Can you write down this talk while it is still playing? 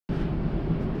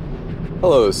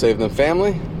Hello, Save Them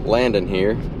family. Landon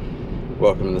here.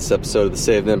 Welcome to this episode of the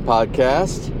Save Them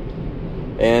podcast.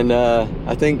 And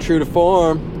I think true to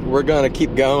form, we're going to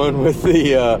keep going with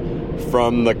the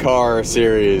From the Car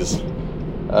series.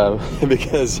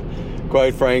 Because,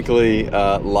 quite frankly,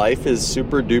 life is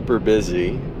super duper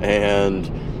busy. And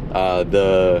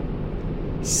the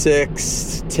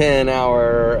 6-10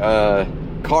 hour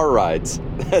car rides,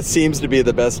 that seems to be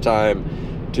the best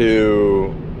time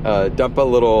to dump a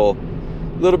little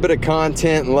bit of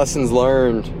content and lessons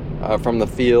learned from the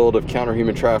field of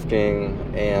counter-human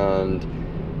trafficking and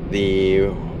the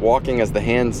walking as the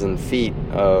hands and feet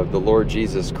of the Lord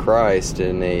Jesus Christ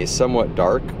in a somewhat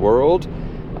dark world,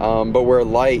 but where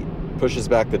light pushes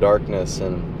back the darkness.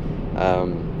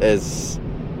 And it's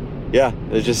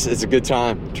a good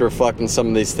time to reflect on some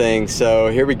of these things. So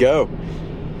here we go.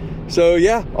 So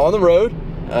yeah, on the road,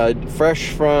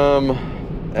 fresh from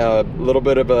a little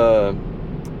bit of a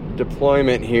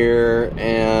deployment here,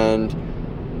 and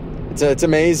it's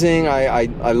amazing.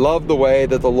 I love the way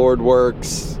that the Lord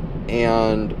works,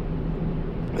 and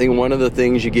I think one of the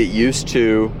things you get used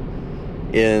to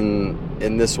in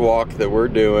this walk that we're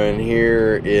doing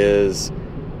here is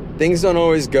things don't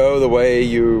always go the way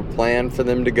you plan for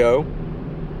them to go,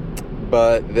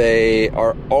 but they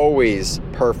are always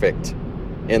perfect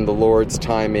in the Lord's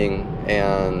timing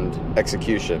and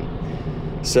execution.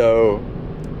 So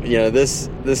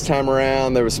this time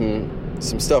around, there was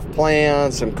some stuff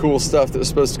planned, some cool stuff that was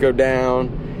supposed to go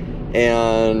down,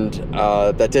 and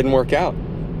that didn't work out.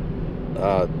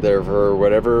 There were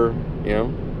whatever,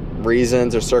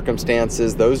 reasons or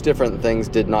circumstances, those different things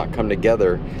did not come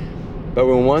together. But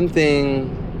when one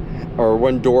thing or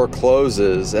one door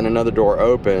closes and another door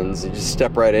opens, you just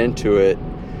step right into it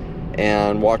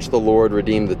and watch the Lord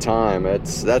redeem the time.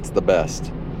 That's the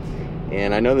best.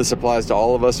 And I know this applies to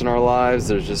all of us in our lives.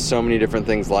 There's just so many different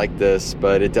things like this,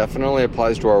 but it definitely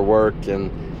applies to our work. And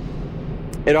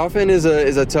it often is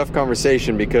a tough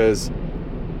conversation, because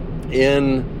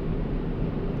in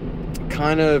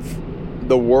kind of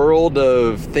the world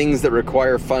of things that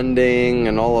require funding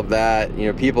and all of that,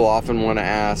 people often want to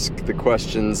ask the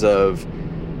questions of,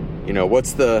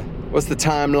 what's the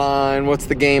timeline? What's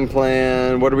the game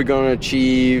plan? What are we going to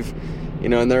achieve?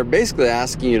 And they're basically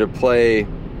asking you to play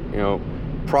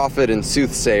prophet and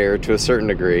soothsayer to a certain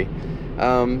degree.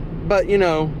 But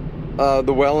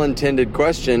the well-intended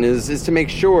question is to make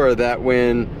sure that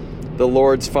when the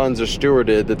Lord's funds are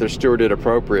stewarded, that they're stewarded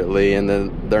appropriately, and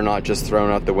then they're not just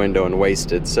thrown out the window and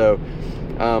wasted. So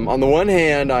on the one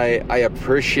hand, I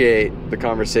appreciate the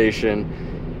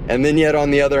conversation, and then yet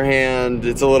on the other hand,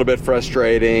 it's a little bit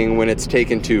frustrating when it's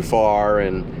taken too far,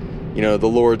 and the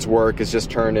Lord's work is just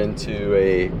turned into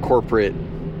a corporate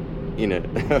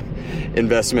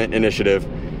investment initiative,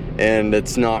 and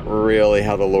it's not really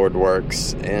how the Lord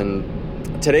works.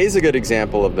 And today's a good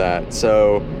example of that.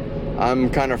 So I'm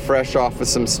kind of fresh off of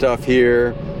some stuff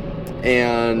here,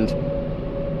 and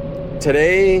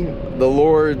today the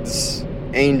Lord's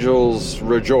angels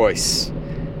rejoice,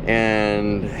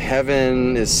 and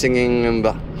heaven is singing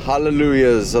the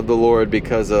hallelujahs of the Lord,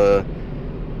 because a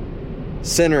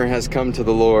sinner has come to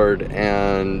the Lord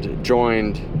and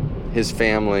joined his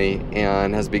family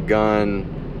and has begun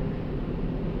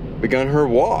her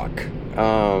walk.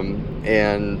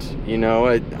 And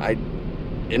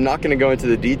I'm not going to go into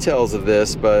the details of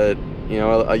this, but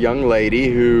a young lady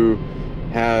who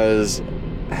has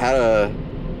had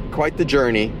quite the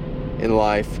journey in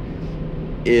life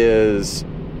is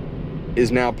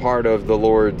now part of the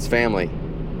Lord's family.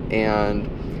 And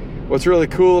what's really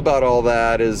cool about all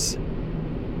that is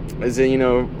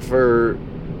that,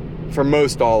 for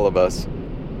most all of us,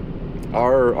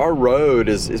 our road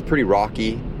is pretty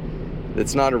rocky.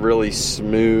 It's not a really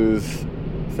smooth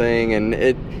thing, and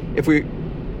if we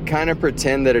kind of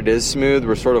pretend that it is smooth,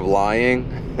 we're sort of lying,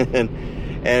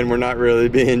 and we're not really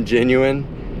being genuine.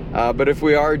 But if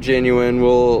we are genuine,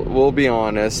 we'll be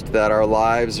honest that our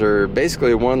lives are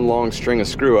basically one long string of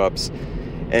screw-ups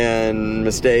and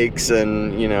mistakes.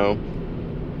 And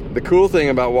the cool thing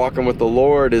about walking with the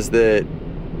Lord is that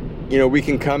we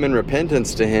can come in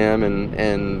repentance to Him,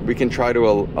 and we can try to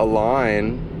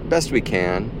align best we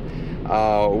can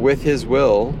with His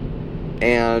will,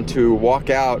 and to walk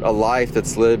out a life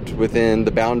that's lived within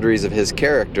the boundaries of His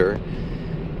character.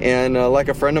 And like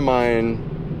a friend of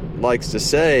mine likes to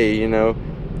say, the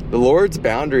Lord's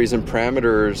boundaries and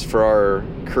parameters for our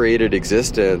created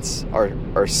existence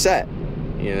are set.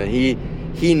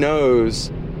 He knows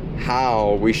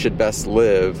how we should best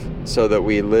live so that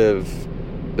we live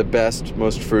the best,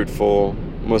 most fruitful,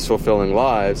 most fulfilling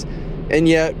lives. And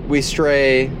yet we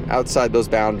stray outside those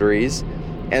boundaries,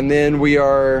 and then we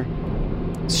are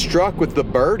struck with the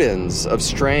burdens of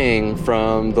straying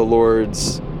from the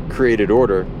Lord's created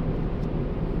order.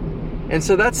 And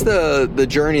so that's the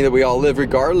journey that we all live,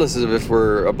 regardless of if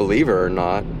we're a believer or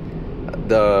not.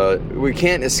 We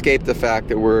can't escape the fact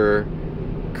that we're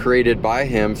created by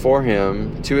Him, for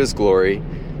Him, to His glory.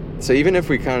 So even if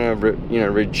we kind of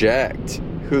reject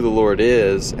who the Lord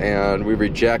is, and we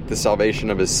reject the salvation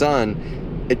of His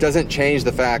Son, it doesn't change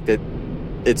the fact that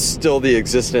it's still the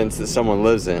existence that someone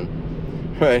lives in,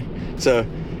 right? So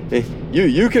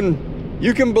you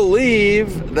can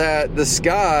believe that the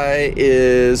sky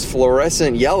is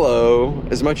fluorescent yellow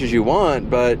as much as you want,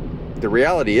 but the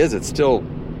reality is it's still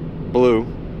blue.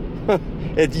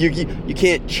 You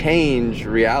can't change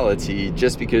reality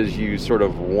just because you sort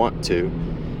of want to.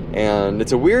 And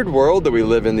it's a weird world that we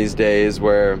live in these days,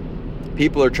 where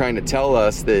people are trying to tell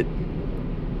us that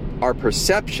our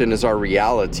perception is our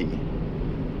reality.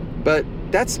 But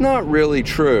that's not really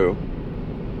true.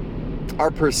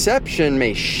 Our perception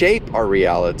may shape our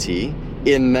reality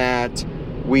in that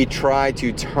we try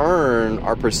to turn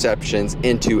our perceptions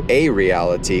into a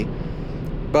reality,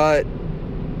 but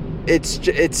it's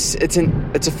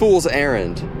a fool's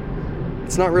errand.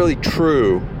 It's not really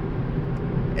true.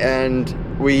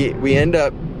 And we end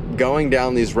up going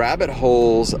down these rabbit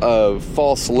holes of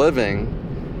false living.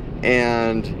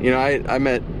 And I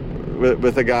met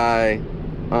with a guy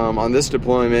on this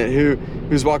deployment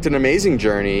who's walked an amazing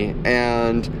journey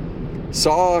and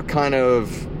saw kind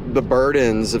of the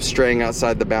burdens of straying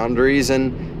outside the boundaries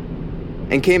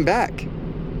and came back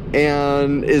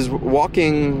and is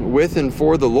walking with and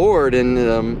for the Lord.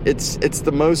 And it's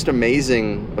the most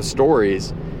amazing of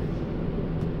stories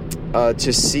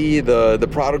to see the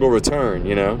prodigal return,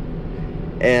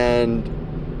 and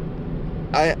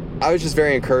I was just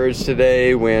very encouraged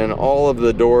today when all of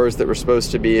the doors that were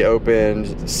supposed to be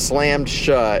opened slammed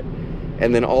shut,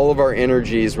 and then all of our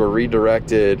energies were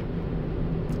redirected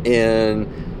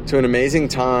into an amazing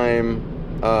time,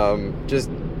 just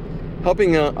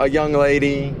helping a young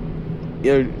lady,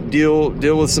 deal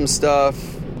with some stuff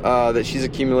that she's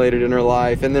accumulated in her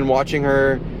life, and then watching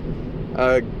her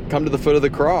come to the foot of the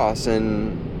cross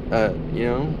and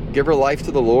give her life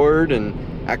to the Lord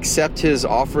and accept His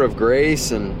offer of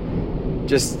grace and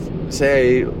just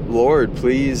say, Lord,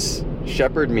 please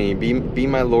shepherd me, be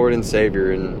my Lord and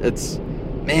Savior. And it's,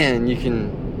 man, you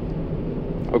can't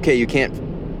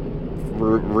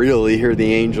really hear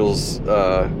the angels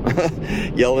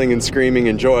yelling and screaming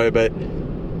in joy, but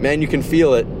man, you can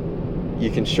feel it.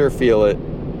 You can sure feel it.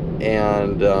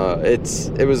 And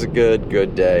it was a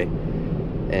good day.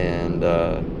 And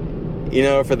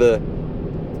for the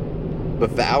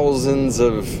thousands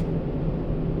of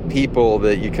people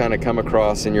that you kind of come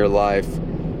across in your life,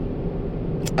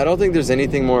 I don't think there's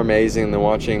anything more amazing than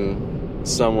watching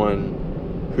someone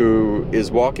who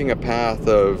is walking a path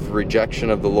of rejection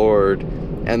of the Lord,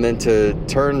 and then to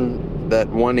turn that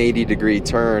 180-degree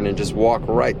turn and just walk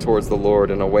right towards the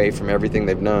Lord and away from everything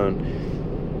they've known,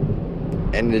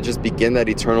 and to just begin that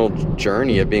eternal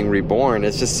journey of being reborn.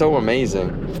 It's just so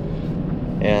amazing.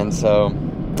 And so,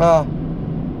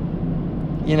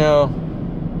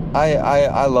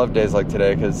 I love days like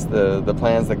today, because the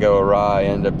plans that go awry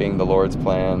end up being the Lord's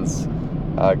plans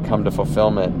come to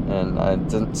fulfillment.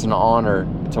 And it's an honor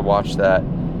to watch that,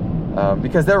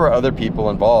 because there were other people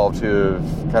involved who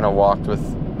have kind of walked with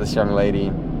this young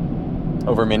lady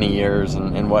over many years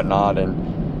and whatnot,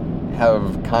 and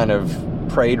have kind of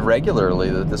prayed regularly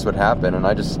that this would happen. And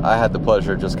I had the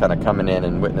pleasure of just kind of coming in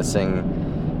and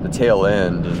witnessing the tail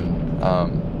end.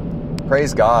 And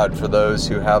praise God for those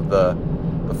who have the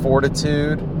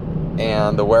fortitude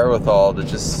and the wherewithal to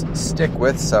just stick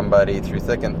with somebody through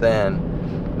thick and thin,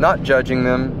 not judging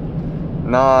them,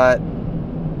 not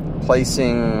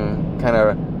placing kind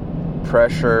of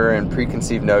pressure and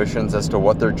preconceived notions as to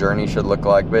what their journey should look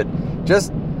like, but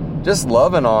just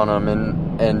loving on them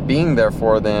and being there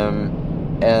for them,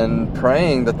 and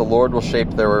praying that the Lord will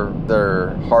shape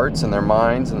their hearts and their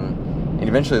minds and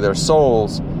eventually their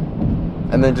souls.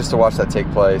 And then just to watch that take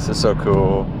place is so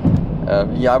cool.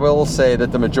 I will say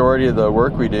that the majority of the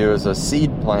work we do is a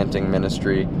seed planting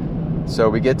ministry. So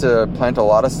we get to plant a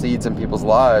lot of seeds in people's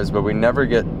lives, but we never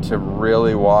get to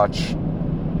really watch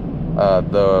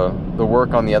the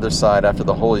work on the other side after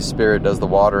the Holy Spirit does the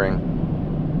watering,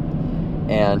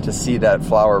 and to see that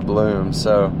flower bloom.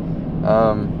 So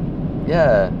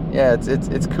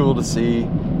it's cool to see.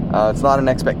 It's not an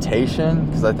expectation,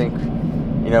 because I think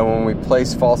when we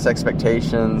place false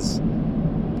expectations,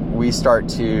 we start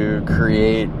to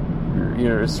create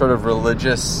sort of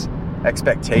religious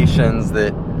expectations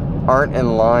that aren't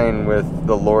in line with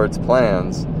the Lord's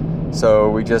plans. So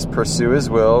we just pursue His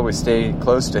will, we stay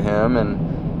close to Him,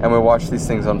 and we watch these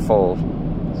things unfold.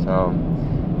 So,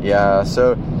 yeah.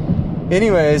 So,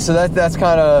 anyway, so that's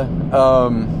kind of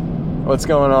what's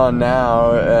going on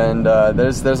now, and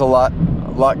there's a lot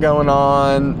going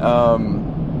on.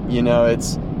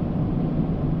 It's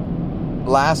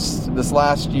this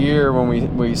last year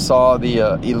when we saw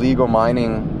the illegal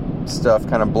mining stuff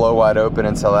kind of blow wide open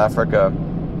in South Africa.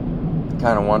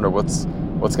 Kind of wonder what's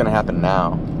going to happen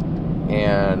now,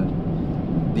 and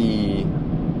the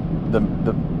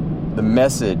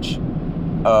message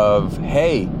of,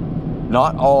 hey,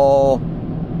 not all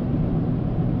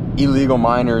illegal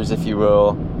miners, if you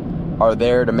will, are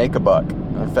there to make a buck.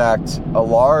 In fact, a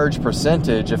large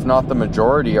percentage, if not the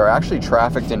majority, are actually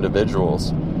trafficked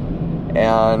individuals.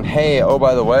 And hey, oh,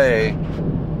 by the way,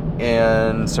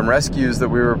 in some rescues that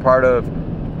we were part of,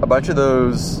 a bunch of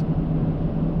those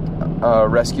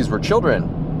rescues were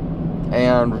children.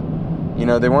 And,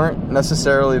 they weren't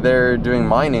necessarily there doing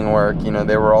mining work.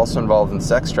 They were also involved in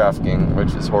sex trafficking,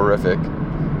 which is horrific.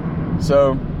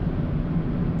 So,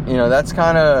 that's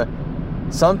kind of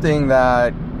something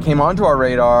that came onto our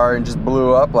radar and just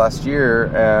blew up last year.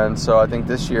 And so I think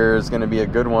this year is going to be a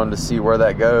good one to see where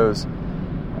that goes.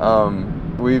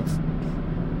 We've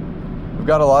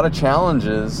got a lot of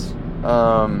challenges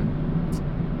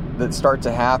that start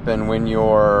to happen when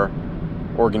your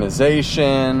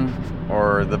organization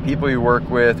or the people you work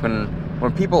with,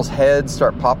 when people's heads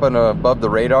start popping above the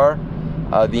radar,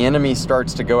 the enemy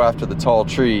starts to go after the tall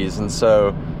trees. And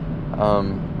so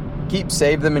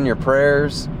save them in your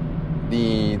prayers.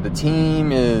 The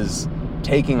team is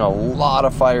taking a lot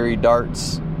of fiery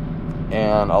darts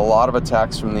and a lot of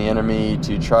attacks from the enemy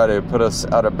to try to put us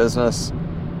out of business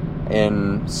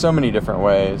in so many different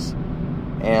ways.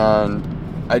 And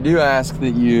I do ask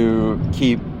that you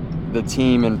keep the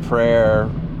team in prayer,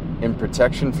 in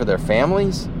protection for their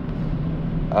families.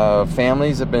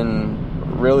 Families have been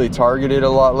really targeted a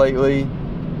lot lately,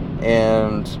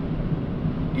 and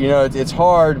it's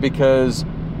hard because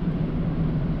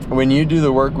when you do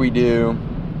the work we do,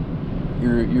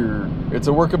 it's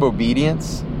a work of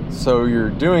obedience. So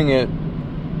you're doing it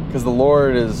because the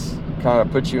Lord has kind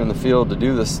of put you in the field to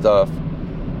do this stuff,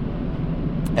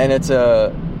 and it's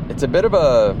a bit of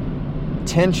a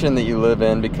tension that you live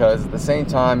in, because at the same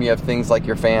time you have things like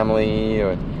your family,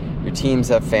 or your teams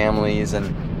have families,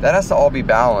 and that has to all be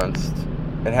balanced.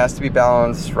 It has to be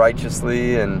balanced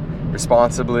righteously and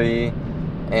responsibly.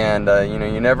 And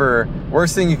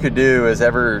worst thing you could do is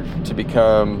ever to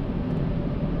become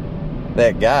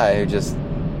that guy who just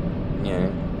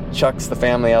chucks the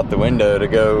family out the window to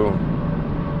go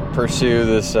pursue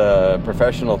this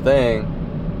professional thing.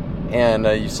 And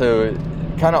so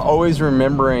kind of always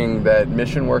remembering that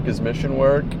mission work is mission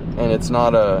work, and it's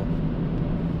not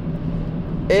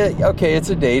it's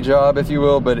a day job, if you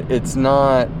will, but it's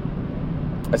not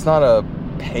a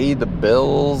pay the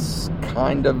bills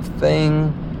kind of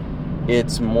thing.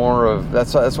 It's more of,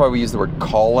 that's why we use the word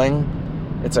calling.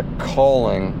 It's a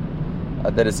calling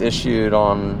that is issued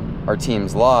on our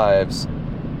team's lives,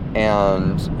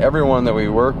 and everyone that we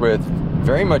work with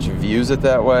very much views it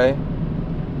that way.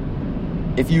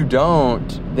 If you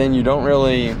don't, then you don't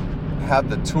really have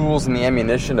the tools and the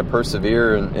ammunition to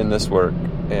persevere in this work.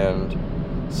 And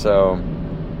so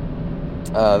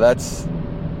that's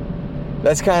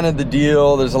kind of the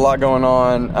deal. There's a lot going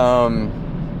on.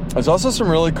 There's also some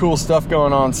really cool stuff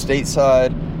going on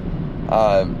stateside.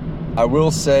 I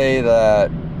will say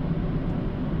that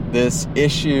this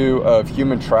issue of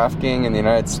human trafficking in the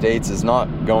United States is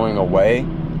not going away.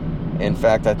 In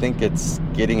fact, I think it's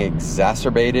getting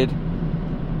exacerbated,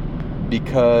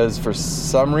 because for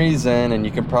some reason, and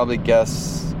you can probably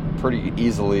guess pretty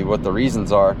easily what the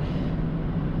reasons are,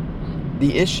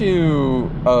 the issue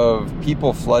of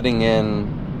people flooding in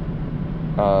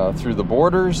through the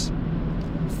borders,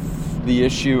 the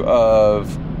issue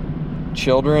of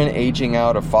children aging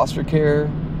out of foster care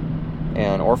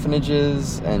and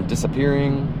orphanages and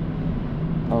disappearing,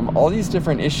 all these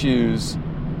different issues,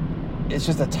 it's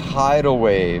just a tidal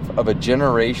wave of a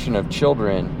generation of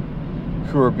children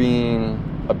who are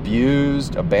being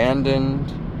abused,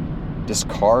 abandoned,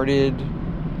 discarded,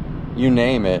 you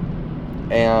name it.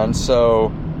 And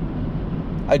so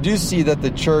I do see that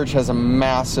the church has a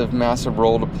massive, massive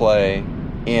role to play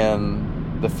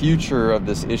in the future of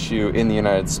this issue in the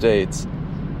United States.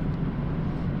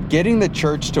 Getting the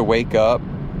church to wake up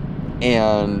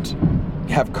and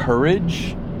have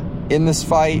courage in this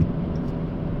fight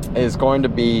is going to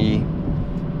be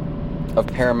of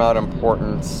paramount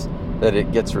importance, that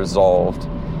it gets resolved.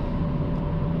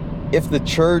 If the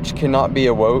church cannot be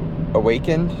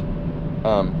awakened,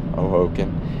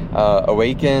 awakened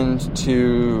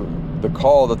to the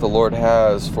call that the Lord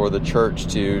has for the church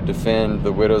to defend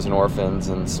the widows and orphans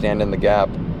and stand in the gap,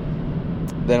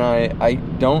 then I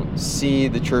don't see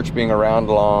the church being around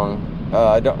long.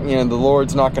 The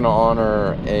Lord's not going to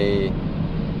honor a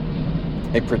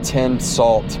pretend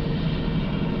salt,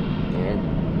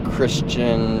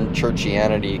 Christian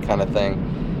churchianity kind of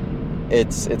thing.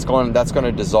 That's going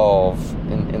to dissolve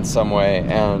in some way,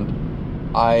 and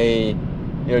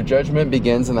judgment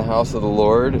begins in the house of the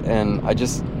Lord, and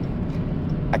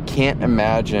I can't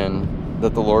imagine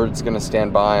that the Lord's going to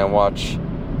stand by and watch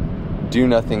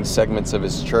do-nothing segments of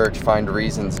his church find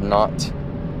reasons not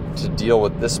to deal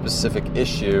with this specific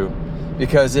issue,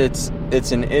 because it's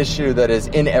an issue that is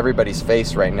in everybody's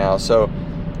face right now. So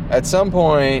at some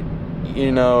point,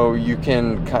 you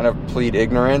can kind of plead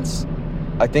ignorance.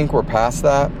 I think we're past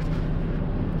that,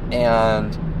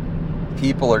 and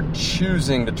people are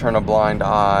choosing to turn a blind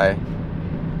eye,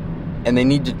 and they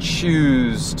need to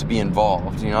choose to be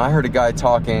involved. I heard a guy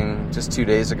talking just 2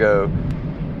 days ago,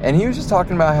 and he was just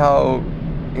talking about how,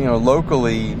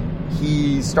 locally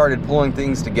he started pulling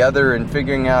things together and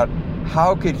figuring out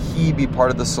how could he be part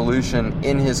of the solution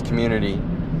in his community.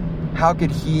 How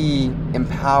could he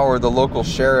empower the local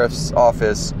sheriff's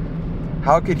office?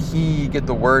 How could he get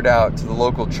the word out to the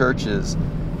local churches?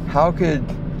 How could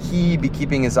he be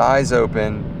keeping his eyes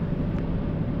open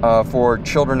for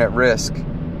children at risk?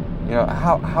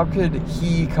 How could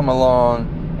he come along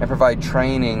and provide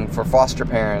training for foster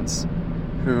parents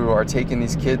who are taking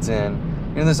these kids in?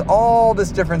 There's all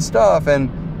this different stuff, and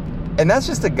that's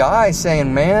just a guy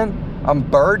saying, man, I'm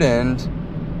burdened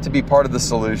to be part of the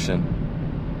solution.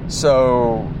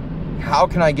 So how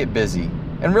can I get busy?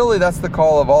 And really, that's the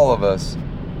call of all of us.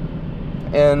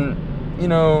 And,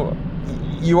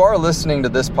 you are listening to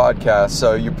this podcast,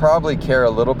 so you probably care a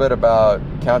little bit about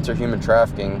counter-human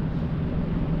trafficking.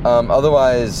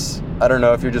 Otherwise, I don't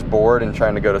know if you're just bored and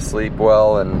trying to go to sleep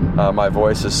well, and my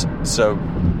voice is so,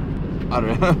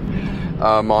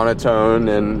 monotone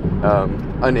and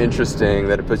uninteresting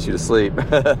that it puts you to sleep.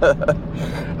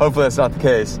 Hopefully that's not the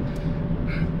case.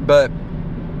 But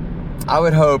I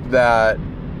would hope that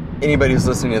anybody who's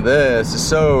listening to this is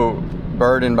so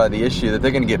burdened by the issue that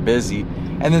they're going to get busy,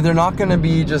 and that they're not going to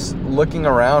be just looking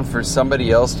around for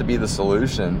somebody else to be the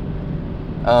solution.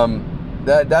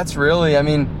 That's really,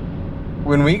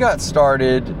 when we got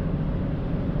started,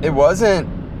 it wasn't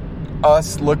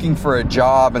us looking for a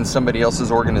job in somebody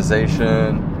else's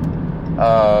organization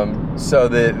so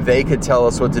that they could tell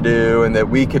us what to do and that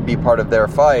we could be part of their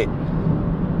fight.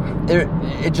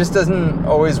 It just doesn't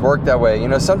always work that way.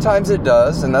 Sometimes it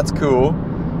does, and that's cool.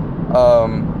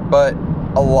 But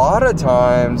a lot of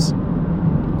times,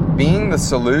 being the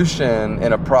solution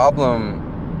in a problem,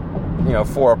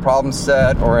 for a problem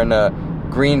set or in a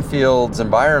greenfields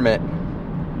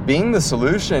environment, being the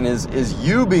solution is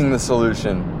you being the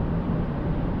solution.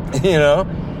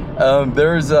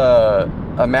 There's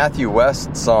a Matthew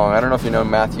West song. I don't know if you know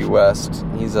Matthew West.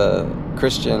 He's a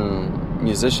Christian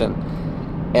musician.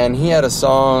 And he had a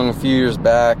song a few years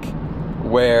back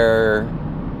where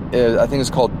I think it's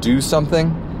called Do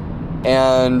Something.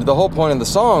 And the whole point of the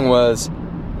song was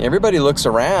everybody looks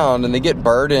around and they get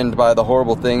burdened by the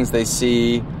horrible things they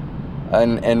see.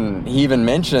 And he even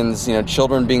mentions,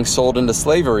 children being sold into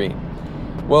slavery.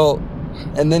 Well,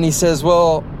 and then he says,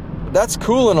 well, that's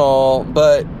cool and all,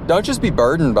 but don't just be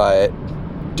burdened by it.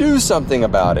 Do something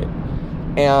about it.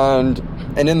 And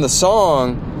in the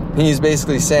song, he's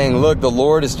basically saying, look, the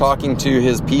Lord is talking to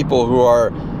his people who are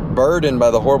burdened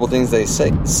by the horrible things they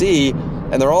see,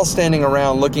 and they're all standing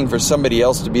around looking for somebody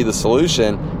else to be the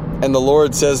solution. And the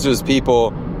Lord says to his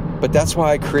people, but that's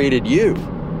why I created you.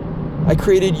 I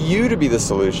created you to be the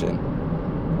solution.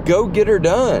 Go get her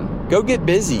done. Go get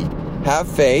busy. Have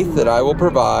faith that I will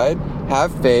provide.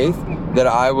 Have faith that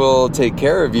I will take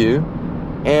care of you.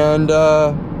 And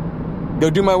go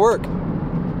do my work.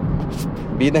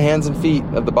 Be the hands and feet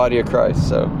of the body of Christ.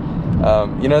 So,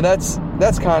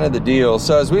 that's kind of the deal.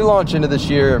 So as we launch into this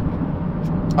year,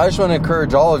 I just want to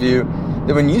encourage all of you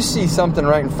that when you see something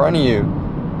right in front of you,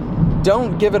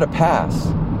 don't give it a pass.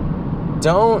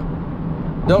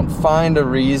 Don't find a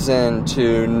reason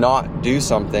to not do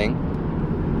something.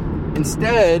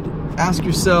 Instead, ask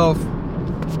yourself,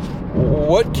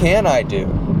 what can I do?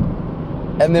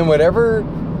 And then whatever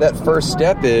that first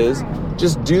step is,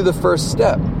 just do the first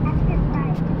step.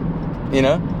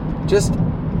 Just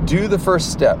do the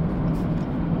first step.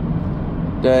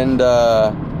 And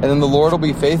then the Lord will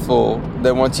be faithful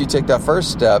that once you take that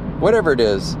first step, whatever it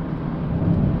is,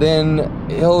 then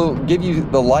he'll give you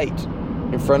the light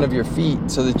in front of your feet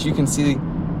so that you can see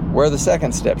where the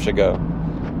second step should go.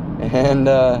 and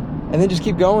then just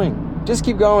keep going. Just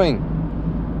keep going.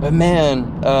 But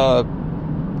man,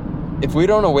 if we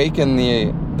don't awaken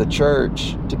the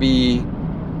church to be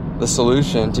the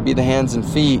solution, to be the hands and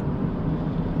feet,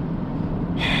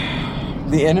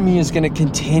 the enemy is going to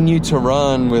continue to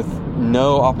run with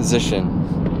no opposition,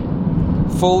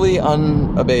 fully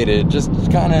unabated, just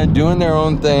kind of doing their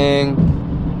own thing,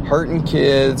 hurting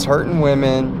kids, hurting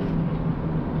women.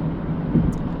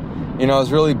 You know, I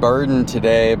was really burdened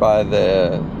today by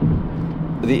the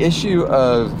issue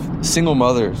of single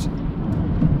mothers.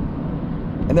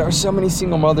 And there are so many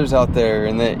single mothers out there,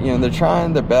 and that, you know, they're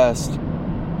trying their best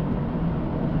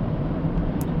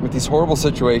with these horrible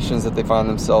situations that they find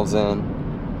themselves in.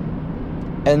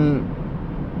 And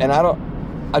I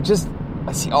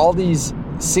see all these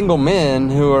single men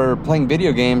who are playing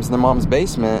video games in their mom's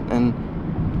basement, and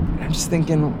I'm just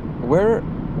thinking, where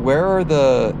are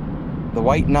the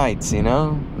white knights, you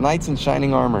know? Knights in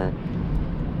shining armor.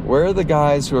 Where are the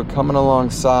guys who are coming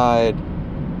alongside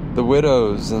the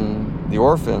widows and the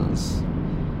orphans?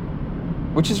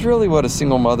 Which is really what a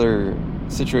single mother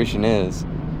situation is.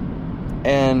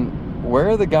 And where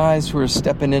are the guys who are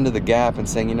stepping into the gap and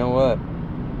saying, you know what?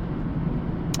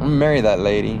 I'm gonna marry that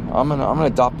lady. I'm gonna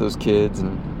adopt those kids,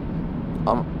 and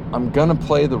I'm gonna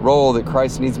play the role that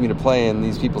Christ needs me to play in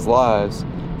these people's lives.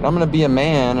 And I'm gonna be a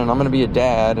man, and I'm gonna be a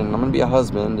dad, and I'm gonna be a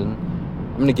husband, and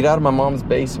I'm gonna get out of my mom's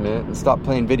basement and stop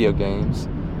playing video games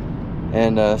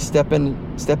and step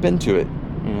into it.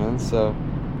 You know, so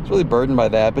I was really burdened by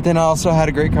that. But then I also had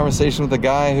a great conversation with a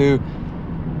guy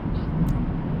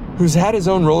who's had his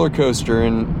own roller coaster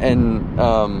and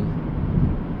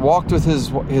walked with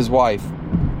his wife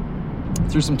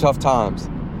through some tough times,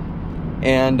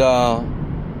 and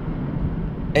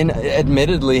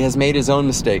admittedly has made his own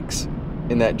mistakes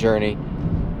in that journey,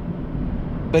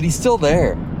 but he's still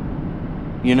there.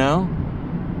 You know,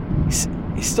 he's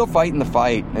still fighting the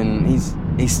fight, and he's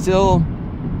still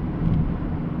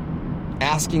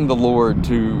asking the Lord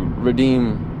to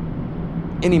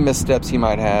redeem any missteps he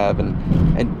might have, and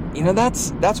you know,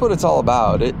 that's what it's all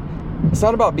about. It's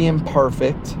not about being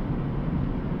perfect.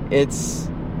 It's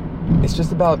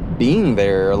just about being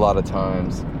there a lot of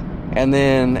times, and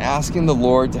then asking the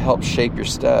Lord to help shape your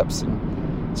steps.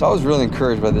 And so I was really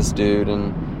encouraged by this dude,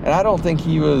 and I don't think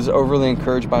he was overly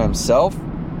encouraged by himself,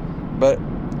 but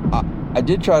I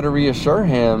did try to reassure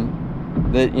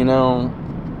him that, you know,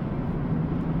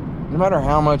 no matter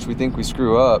how much we think we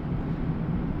screw up,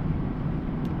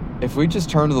 if we just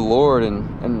turn to the Lord and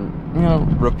you know,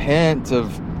 repent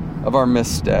of our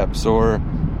missteps, or,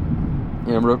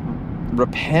 you know,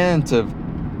 repent of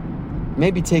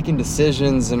maybe taking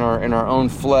decisions in our own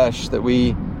flesh that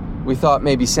we thought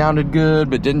maybe sounded good,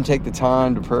 but didn't take the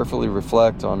time to prayerfully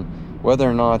reflect on whether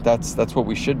or not that's what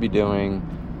we should be doing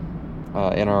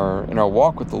in our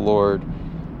walk with the Lord.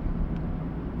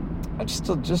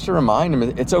 Just to remind him,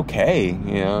 it's okay.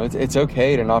 You know, it's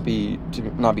okay to not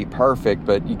be perfect,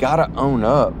 but you gotta own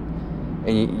up,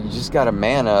 and you just gotta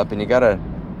man up, and you gotta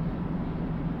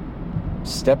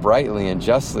step rightly and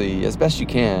justly as best you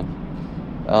can.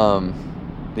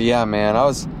 But yeah, man, I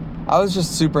was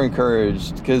just super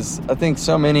encouraged, because I think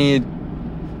so many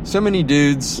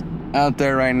dudes out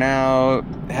there right now,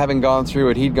 having gone through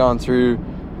what he'd gone through,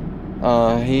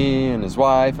 he and his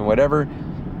wife and whatever,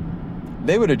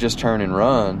 they would have just turned and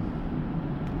run.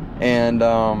 And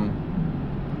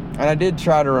I did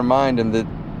try to remind him that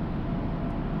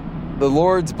the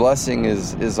Lord's blessing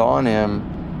is on him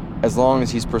as long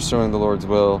as he's pursuing the Lord's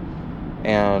will.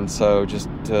 And so just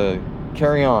to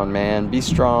carry on, man. Be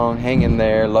strong. Hang in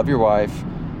there. Love your wife.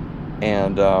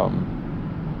 And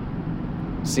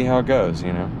see how it goes,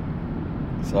 you know?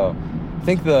 So I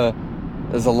think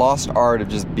there's a lost art of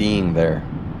just being there.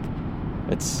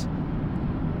 It's...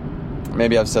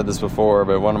 Maybe I've said this before,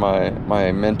 but one of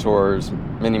my mentors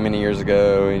many years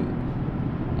ago,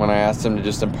 when I asked him to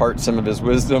just impart some of his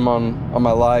wisdom on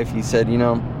my life, he said, you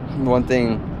know, one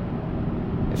thing,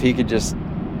 if he could just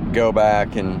go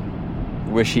back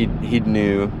and wish he'd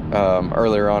knew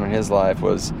earlier on in his life,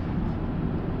 was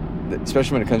that,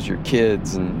 especially when it comes to your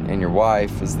kids and your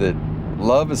wife, is that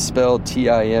love is spelled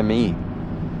T-I-M-E.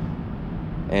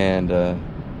 And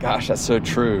gosh, that's so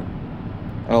true.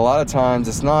 And a lot of times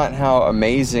it's not how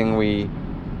amazing we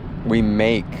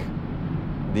make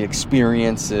the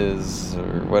experiences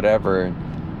or whatever.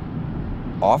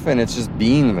 Often it's just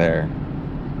being there.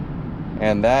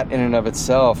 And that in and of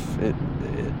itself, it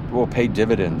will pay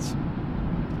dividends.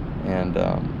 And,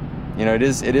 you know, it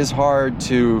is hard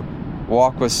to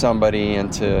walk with somebody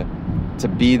and to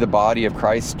be the body of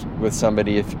Christ with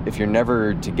somebody if you're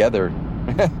never together.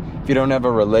 If you don't have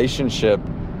a relationship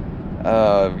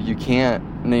You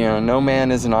can't, no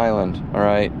man is an island, all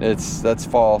right? That's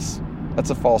false. That's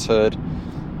a falsehood.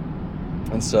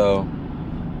 And so,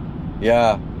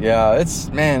 yeah, it's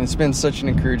been such an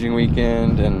encouraging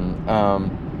weekend, and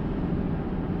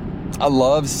I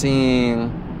love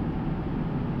seeing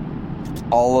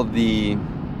all of the,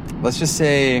 let's just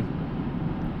say,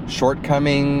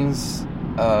 shortcomings,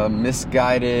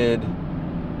 misguided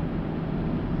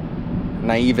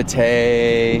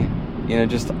naivete,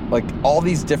 just like all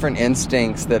these different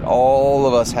instincts that all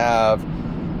of us have,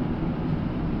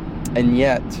 and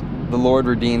yet the Lord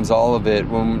redeems all of it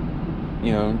when,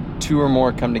 two or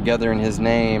more come together in His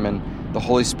name and the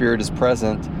Holy Spirit is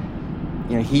present.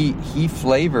 He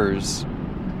flavors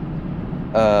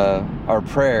our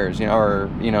prayers, He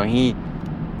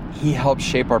helps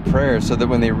shape our prayers so that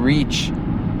when they reach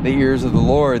the ears of the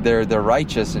Lord, they're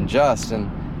righteous and just and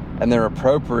they're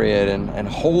appropriate and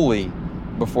holy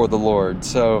before the Lord.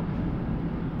 So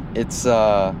it's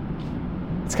kind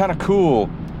of cool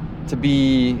to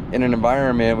be in an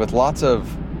environment with lots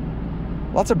of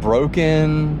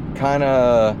broken, kind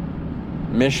of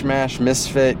mishmash,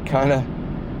 misfit kind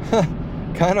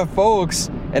of folks,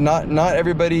 and not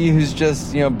everybody who's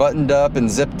just buttoned up and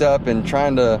zipped up and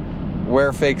trying to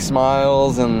wear fake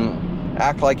smiles and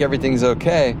act like everything's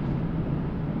okay.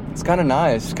 It's kind of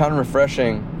nice, kind of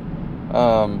refreshing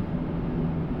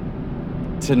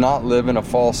to not live in a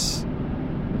false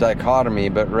dichotomy,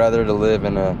 but rather to live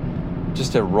in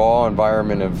just a raw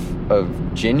environment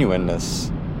of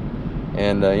genuineness.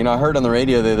 And I heard on the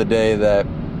radio the other day that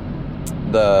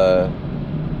the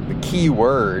key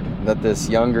word that this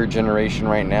younger generation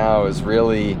right now is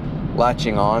really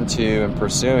latching onto and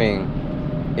pursuing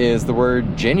is the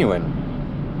word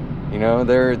genuine.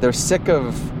 They're sick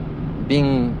of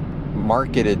being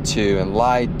marketed to and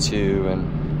lied to and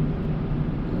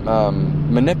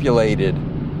manipulated.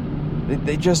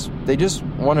 They just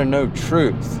want to know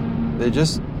truth. They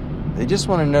just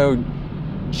want to know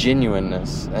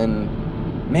genuineness. And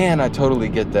man, I totally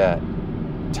get that.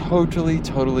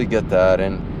 Totally get that.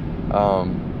 And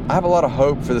I have a lot of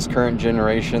hope for this current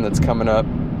generation that's coming up.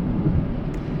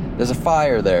 There's a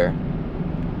fire there,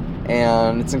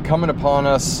 and it's incumbent upon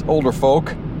us older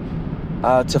folk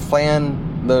to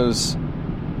fan those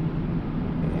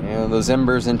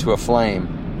embers into a flame,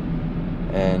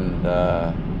 and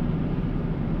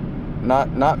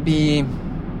not be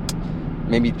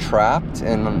maybe trapped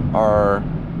in our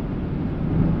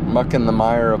muck in the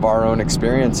mire of our own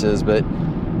experiences, but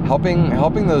helping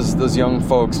those young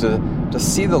folks to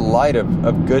see the light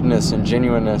of goodness and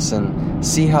genuineness, and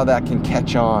see how that can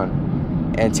catch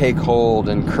on and take hold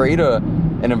and create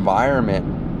an environment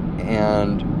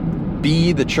and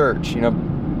be the church,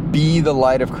 be the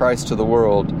light of Christ to the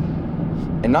world,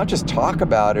 and not just talk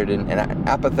about it and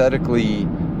apathetically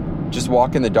just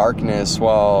walk in the darkness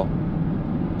while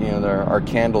our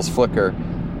candles flicker,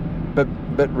 but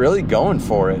really going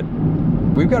for it.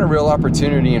 We've got a real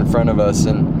opportunity in front of us,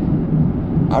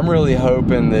 and I'm really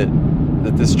hoping that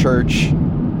this church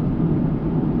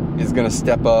is going to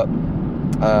step up.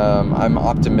 I'm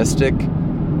optimistic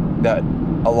that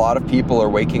a lot of people are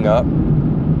waking up,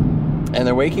 and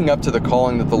they're waking up to the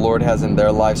calling that the Lord has in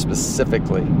their life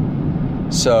specifically.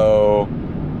 So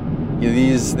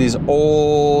these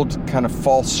old kind of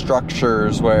false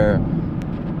structures where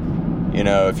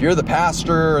if you're the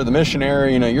pastor or the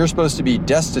missionary, you're supposed to be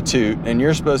destitute, and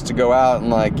you're supposed to go out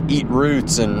and eat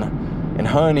roots and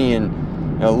honey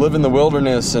and live in the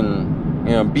wilderness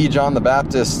and be John the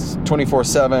Baptist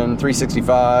 24/7,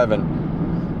 365,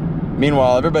 and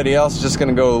meanwhile everybody else is just going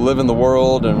to go live in the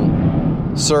world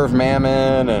and serve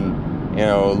mammon and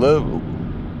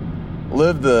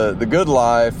live the good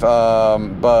life,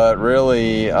 but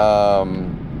really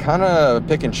kind of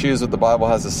pick and choose what the Bible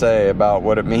has to say about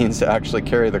what it means to actually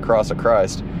carry the cross of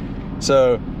Christ.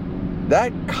 So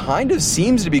that kind of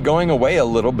seems to be going away a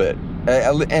little bit,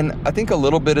 and I think a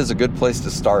little bit is a good place to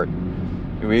start.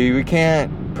 We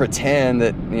can't pretend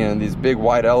that these big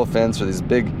white elephants or these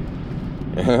big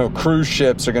cruise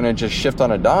ships are going to just shift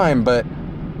on a dime, but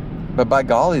by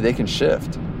golly, they can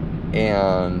shift,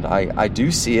 and I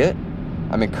do see it.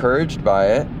 I'm encouraged by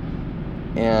it.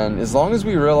 And as long as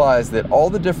we realize that all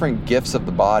the different gifts of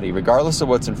the body, regardless of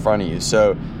what's in front of you,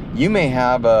 so you may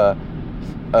have a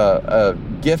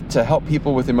gift to help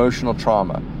people with emotional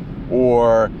trauma,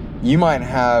 or you might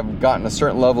have gotten a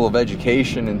certain level of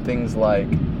education in things like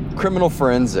criminal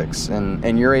forensics,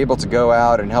 and you're able to go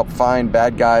out and help find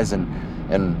bad guys and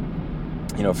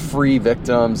free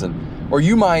victims, or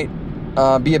you might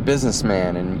be a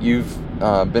businessman and you've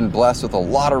been blessed with a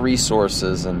lot of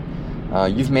resources, and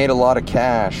you've made a lot of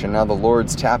cash, and now the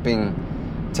Lord's tapping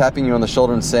tapping you on the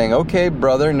shoulder and saying, okay,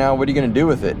 brother, now what are you going to do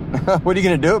with it? What are you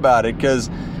going to do about it? Because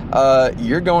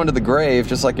you're going to the grave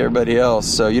just like everybody else,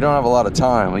 so you don't have a lot of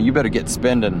time. Well, you better get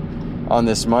spending on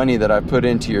this money that I put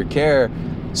into your care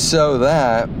so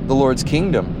that the Lord's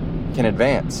kingdom can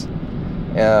advance.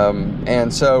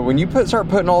 And so when you start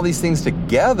putting all these things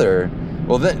together,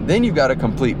 well, then you've got a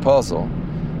complete puzzle.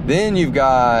 Then you've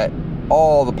got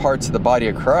all the parts of the body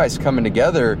of Christ coming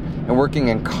together and working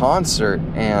in concert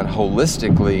and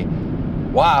holistically.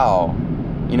 Wow.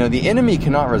 The enemy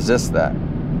cannot resist that.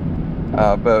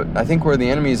 But I think where the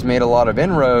enemy's made a lot of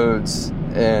inroads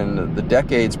in the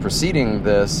decades preceding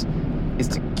this is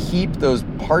to keep those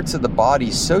parts of the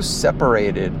body so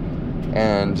separated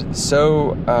and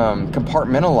so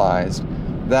compartmentalized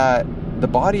that the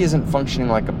body isn't functioning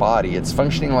like a body. It's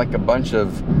functioning like a bunch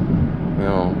of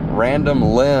random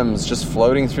limbs just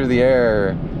floating through the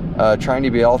air, trying to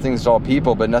be all things to all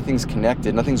people, but nothing's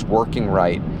connected, nothing's working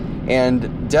right.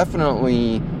 And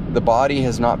definitely the body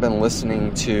has not been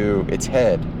listening to its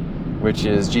head, which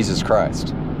is Jesus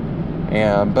Christ.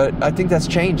 But I think that's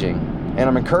changing, and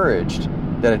I'm encouraged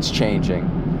that it's changing.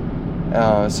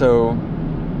 So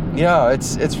yeah,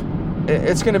 it's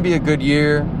going to be a good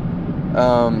year.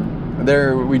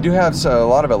 We do have a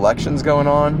lot of elections going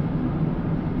on,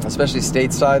 especially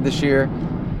stateside this year.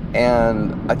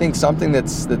 And I think something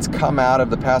that's come out of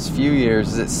the past few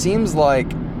years is it seems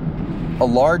like a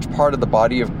large part of the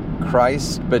body of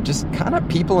Christ, but just kind of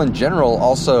people in general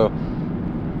also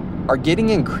are getting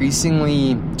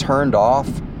increasingly turned off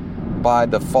by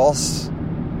this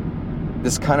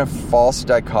kind of false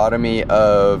dichotomy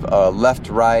of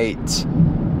left-right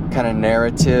kind of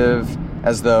narrative,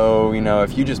 as though,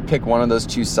 if you just pick one of those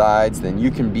two sides, then you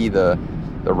can be the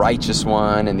righteous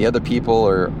one, and the other people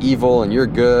are evil and you're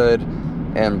good,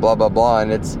 and blah, blah, blah.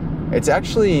 And it's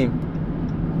actually,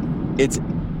 it's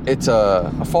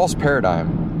a false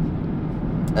paradigm.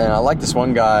 And I like this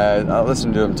one guy, I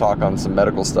listened to him talk on some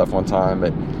medical stuff one time,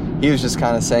 but he was just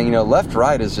kind of saying,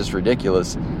 left-right is just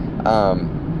ridiculous.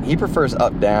 He prefers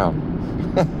up-down.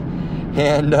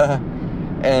 and the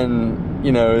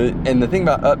thing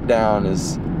about up-down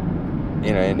is,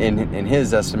 in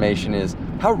his estimation is,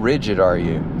 how rigid are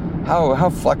you? How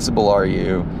flexible are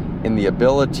you in the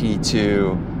ability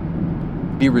to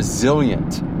be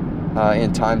resilient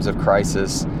in times of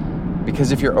crisis?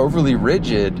 Because if you're overly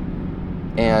rigid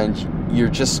and you're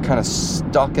just kind of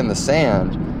stuck in the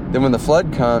sand, then when the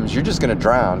flood comes, you're just going to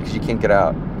drown because you can't get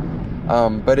out.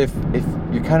 But if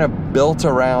you're kind of built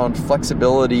around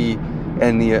flexibility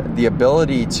and the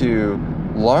ability to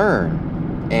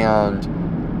learn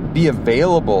and be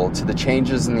available to the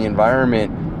changes in the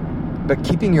environment, but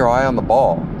keeping your eye on the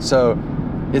ball. So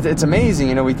it's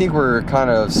amazing. We think we're kind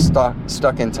of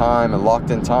stuck in time and locked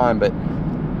in time, but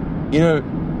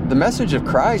the message of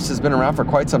Christ has been around for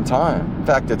quite some time. In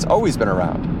fact, it's always been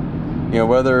around.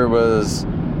 Whether it was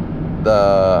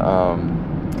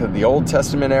the Old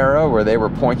Testament era where they were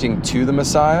pointing to the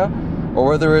Messiah, or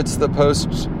whether it's the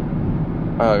post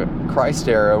Christ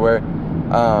era where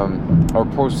or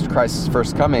post Christ's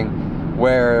first coming,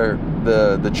 where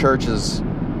the church is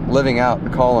living out the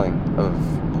calling of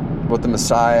what the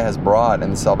Messiah has brought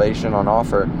and the salvation on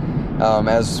offer,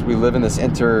 as we live in this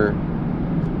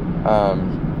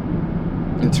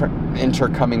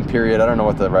intercoming period. I don't know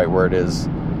what the right word is.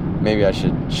 Maybe I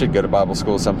should go to Bible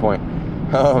school at some point,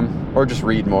 or just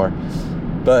read more.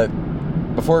 But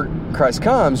before Christ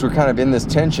comes, we're kind of in this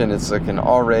tension. It's like an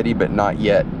already but not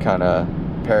yet kind of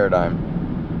paradigm.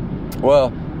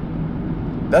 Well,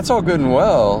 that's all good and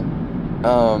well.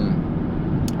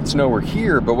 It's know we're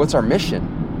here, but what's our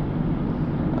mission?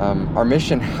 Our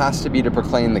mission has to be to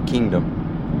proclaim the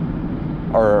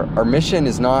kingdom. Our mission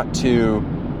is not to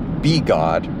be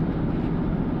God,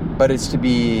 but it's to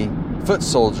be foot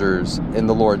soldiers in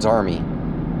the Lord's army.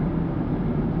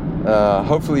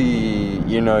 Hopefully,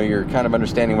 you're kind of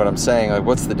understanding what I'm saying. Like,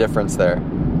 what's the difference there?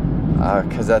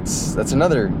 Because that's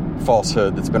another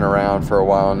falsehood that's been around for a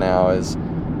while now, is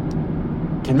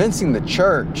convincing the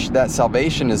church that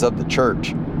salvation is of the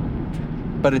church.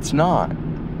 But it's not.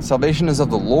 Salvation is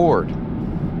of the Lord.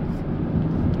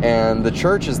 And the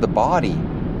church is the body,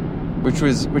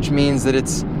 which means that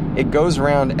it goes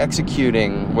around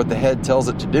executing what the head tells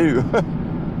it to do.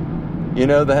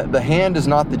 The hand is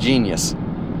not the genius.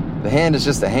 The hand is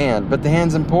just a hand, but the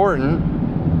hand's important,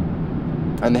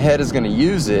 and the head is going to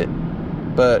use it.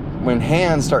 But when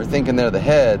hands start thinking they're the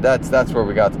head, that's where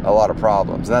we got a lot of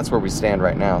problems. And that's where we stand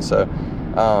right now. So,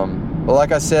 but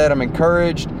like I said, I'm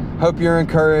encouraged. Hope you're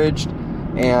encouraged.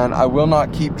 And I will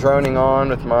not keep droning on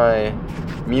with my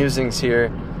musings here.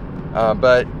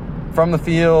 But from the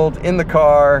field, in the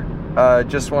car,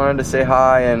 just wanted to say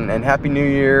hi and Happy New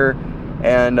Year.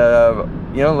 And,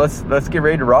 let's get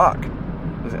ready to rock.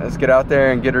 Let's get out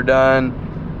there and get her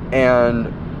done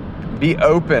and be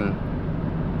open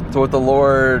to what the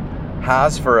Lord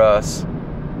has for us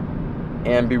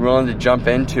and be willing to jump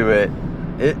into it.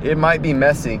 It might be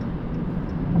messy.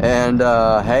 And,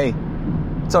 hey,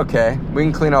 it's okay. We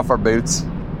can clean off our boots.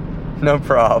 No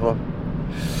problem.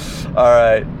 All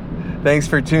right. Thanks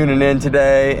for tuning in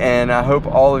today. And I hope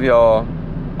all of y'all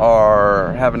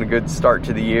are having a good start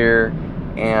to the year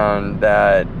and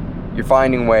that you're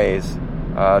finding ways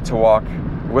to walk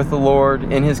with the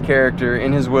Lord in His character,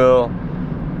 in His will,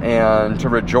 and to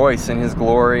rejoice in His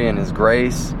glory and His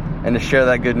grace, and to share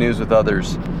that good news with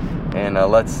others. And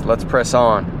let's press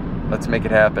on. Let's make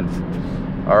it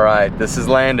happen. All right, this is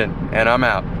Landon, and I'm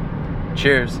out.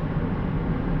 Cheers.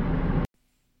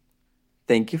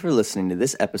 Thank you for listening to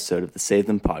this episode of the Save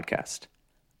Them podcast.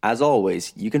 As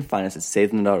always, you can find us at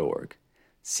savethem.org.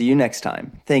 See you next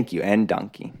time. Thank you, and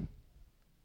donkey.